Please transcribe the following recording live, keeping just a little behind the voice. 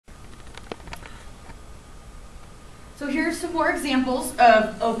So here's some more examples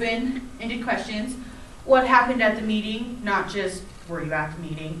of open-ended questions. What happened at the meeting, not just were you at the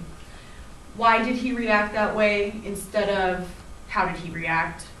meeting? Why did he react that way instead of how did he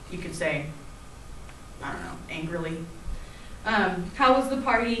react? You could say, I don't know, angrily. How was the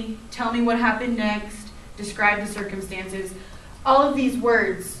party? Tell me what happened next. Describe the circumstances. All of these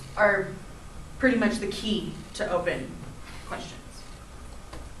words are pretty much the key to open questions.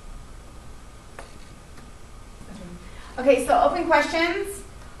 Okay, so open questions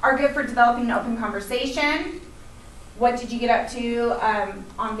are good for developing an open conversation. What did you get up to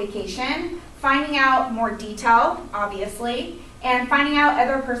on vacation? Finding out more detail, obviously, and finding out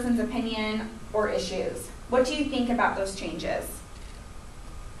other person's opinion or issues. What do you think about those changes?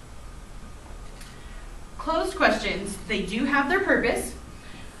 Closed questions, they do have their purpose.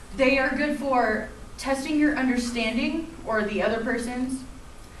 They are good for testing your understanding or the other person's.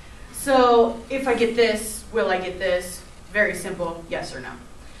 So if I get this, will I get this? Very simple, yes or no.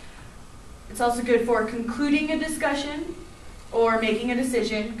 It's also good for concluding a discussion or making a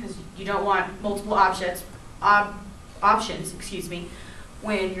decision, because you don't want multiple options,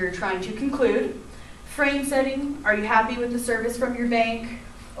 when you're trying to conclude. Frame setting, are you happy with the service from your bank?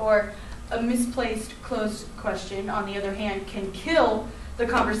 Or a misplaced closed question, on the other hand, can kill the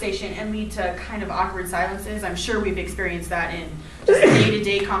conversation and lead to kind of awkward silences. I'm sure we've experienced that in just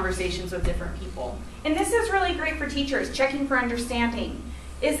day-to-day conversations with different people. And this is really great for teachers, checking for understanding.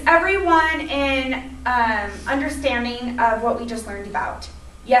 Is everyone in understanding of what we just learned about?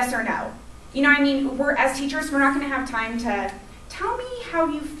 Yes or no? You know what I mean? As teachers, we're not going to have time to tell me how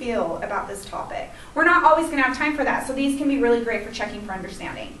you feel about this topic. We're not always going to have time for that, so these can be really great for checking for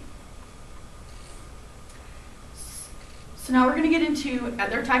understanding. So now we're going to get into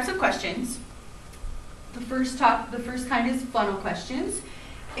other types of questions. The first kind is funnel questions.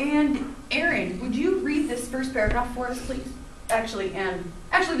 And Erin, would you read this first paragraph for us, please? Actually,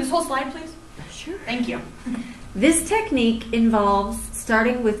 this whole slide, please. Sure. Thank you. This technique involves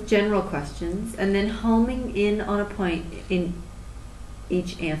starting with general questions and then homing in on a point in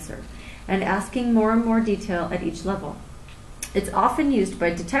each answer and asking more and more detail at each level. It's often used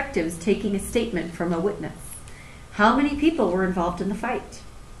by detectives taking a statement from a witness. How many people were involved in the fight?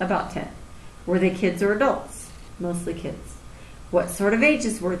 About 10. Were they kids or adults? Mostly kids. What sort of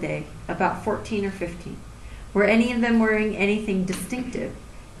ages were they? About 14 or 15. Were any of them wearing anything distinctive?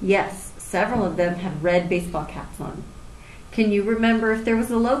 Yes, several of them had red baseball caps on. Can you remember if there was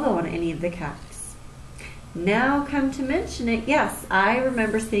a logo on any of the caps? Now come to mention it, yes, I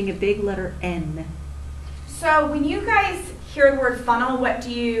remember seeing a big letter N. So when you guys hear the word funnel, what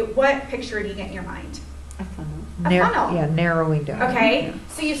picture do you get in your mind? A funnel. A funnel. Yeah, narrowing down. Okay, Yeah.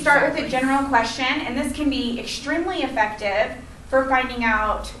 so you start with a general question, and this can be extremely effective for finding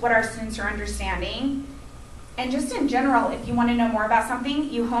out what our students are understanding. And just in general, if you want to know more about something,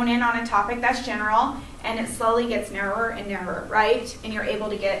 you hone in on a topic that's general, and it slowly gets narrower and narrower, right? And you're able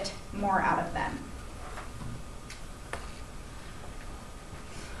to get more out of them.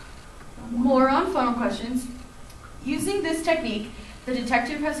 More on funnel questions. Using this technique, the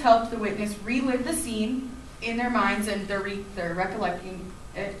detective has helped the witness relive the scene in their minds, and they're recollecting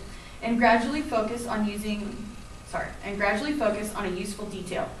it, and gradually focus on a useful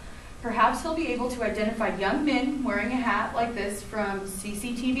detail. Perhaps he'll be able to identify young men wearing a hat like this from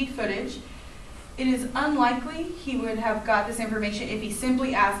CCTV footage. It is unlikely he would have got this information if he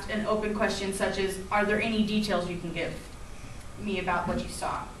simply asked an open question such as, are there any details you can give me about what you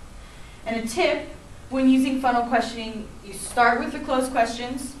saw? And a tip, when using funnel questioning, you start with the closed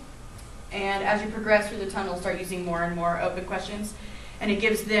questions, and as you progress through the tunnel, start using more and more open questions, and it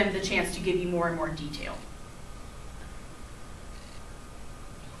gives them the chance to give you more and more detail.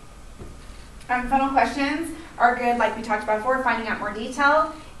 Funnel questions are good, like we talked about before, finding out more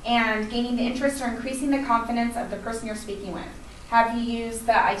detail and gaining the interest or increasing the confidence of the person you're speaking with. Have you used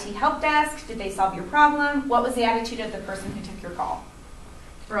the IT help desk? Did they solve your problem? What was the attitude of the person who took your call?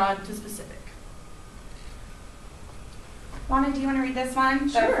 Broad to specific. Wanda, do you want to read this one?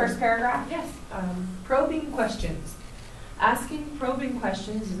 Sure. The first paragraph? Yes. Probing questions. Asking probing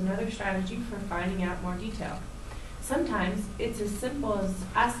questions is another strategy for finding out more detail. Sometimes it's as simple as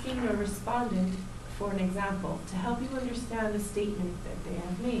asking a respondent for an example to help you understand a statement that they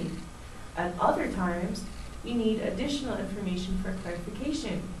have made. At other times, you need additional information for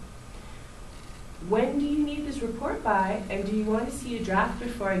clarification. When do you need this report by, and do you want to see a draft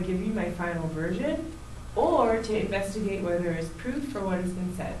before I give you my final version? Or to investigate whether there is proof for what has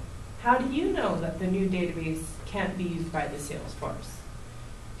been said. How do you know that the new database can't be used by the sales force?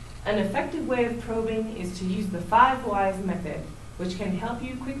 An effective way of probing is to use the 5 whys method, which can help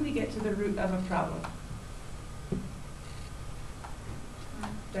you quickly get to the root of a problem.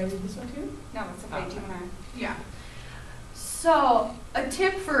 Did I read this one too? No, it's okay. Do you want Yeah. So, a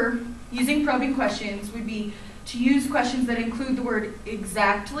tip for using probing questions would be to use questions that include the word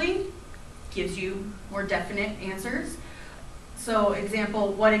exactly, gives you more definite answers. So,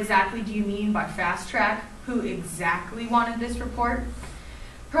 example, what exactly do you mean by fast track? Who exactly wanted this report?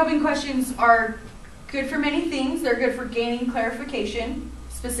 Probing questions are good for many things. They're good for gaining clarification,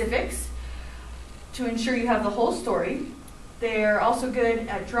 specifics, to ensure you have the whole story. They're also good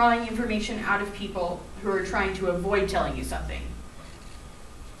at drawing information out of people who are trying to avoid telling you something.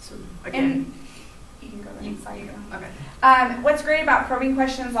 So again, And you can go to the next slide. okay. What's great about probing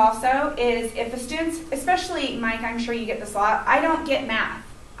questions also is if the students, especially Mike, I'm sure you get this a lot, I don't get math.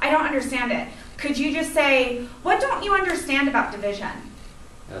 I don't understand it. Could you just say, what don't you understand about division?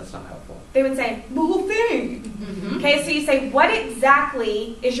 That's not helpful. They would say, the whole thing. Mm-hmm. Okay, so you say, what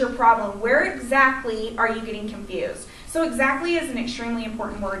exactly is your problem? Where exactly are you getting confused? So exactly is an extremely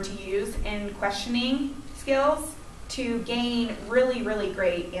important word to use in questioning skills to gain really, really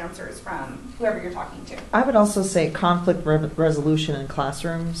great answers from whoever you're talking to. I would also say conflict resolution in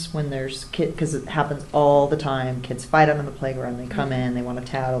classrooms when there's kid, because it happens all the time. Kids fight out on the playground. They come in, they want to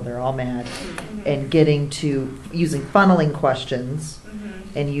tattle, they're all mad, and getting to using funneling questions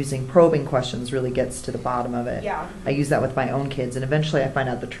and using probing questions really gets to the bottom of it. Yeah. I use that with my own kids, and eventually I find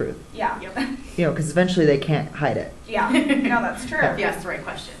out the truth. Yeah. Yep. You know, because eventually they can't hide it. Yeah. No, that's true. If you ask the right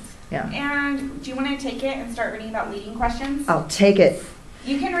questions. Yeah. And do you want to take it and start reading about leading questions? I'll take it.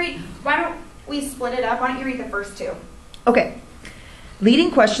 You can read, why don't we split it up? Why don't you read the first two? Okay.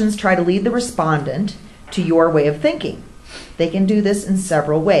 Leading questions try to lead the respondent to your way of thinking. They can do this in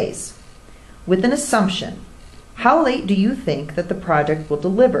several ways. With an assumption, how late do you think that the project will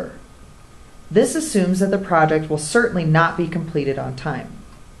deliver? This assumes that the project will certainly not be completed on time.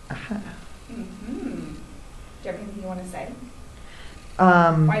 Aha. Mm-hmm. Do you have anything you want to say?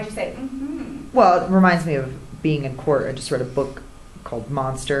 Um, Why did you say mm-hmm? Well, it reminds me of being in court. I just read a book called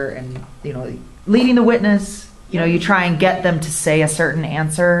Monster, and leading the witness. You try and get them to say a certain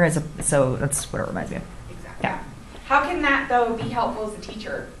answer. So that's what it reminds me of. Exactly. Yeah. How can that though be helpful as a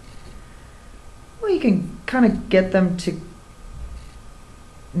teacher? Well, you can kind of get them to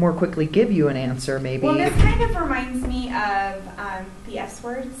more quickly give you an answer, maybe. Well, this kind of reminds me of the S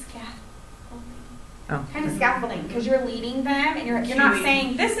word, scaffolding. Oh. Kind of scaffolding, because you're leading them, and you're not Cueing.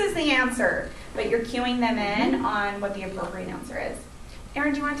 saying this is the answer, but you're cueing them in on what the appropriate answer is.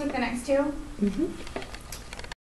 Erin, do you want to take the next two? Mm-hmm.